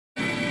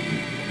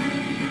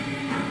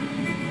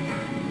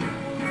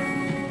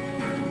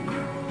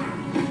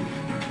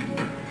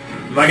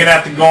Am I gonna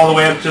have to go all the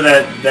way up to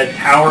that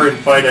tower and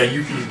fight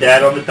Yuffie's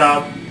dad on the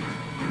top?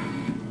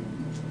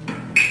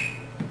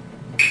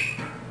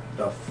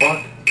 The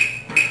fuck?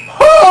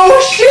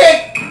 Oh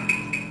shit!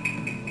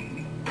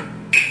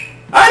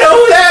 I know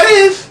who that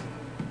is!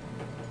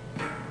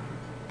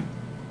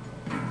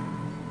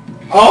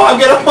 Oh, I'm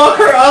gonna fuck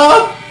her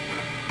up!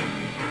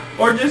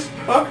 Or just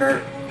fuck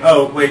her.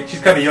 Oh, wait,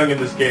 she's kinda young in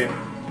this game.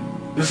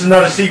 This is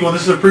not a sequel,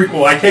 this is a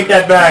prequel. I take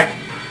that back.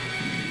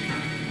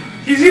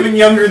 She's even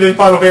younger than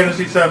Final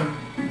Fantasy VII.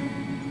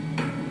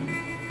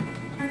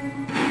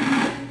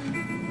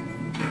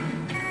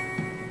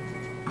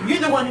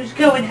 You're the one who's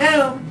going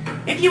home.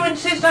 If you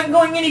insist on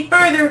going any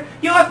further,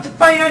 you'll have to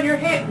fight on your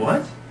head.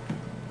 What?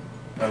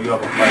 Oh, you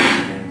have a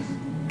fighting chance.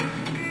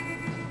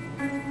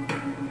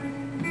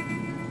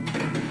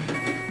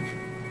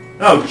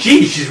 Oh,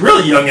 geez, she's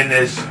really young in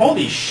this.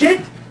 Holy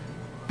shit.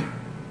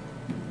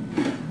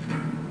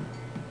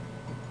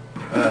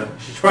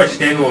 She should probably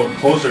stand a little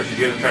closer if she's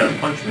gonna try to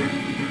punch me.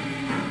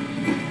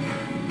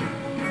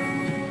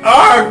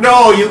 Oh,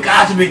 no, you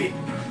got me.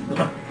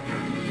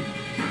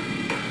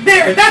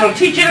 There, that'll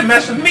teach you to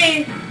mess with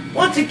me.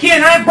 Once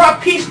again, I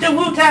brought peace to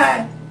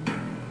Wutai.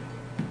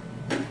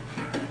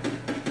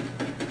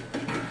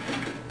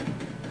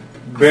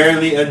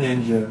 Barely a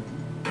ninja.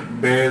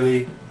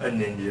 Barely a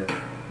ninja.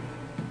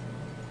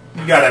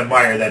 You gotta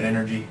admire that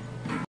energy.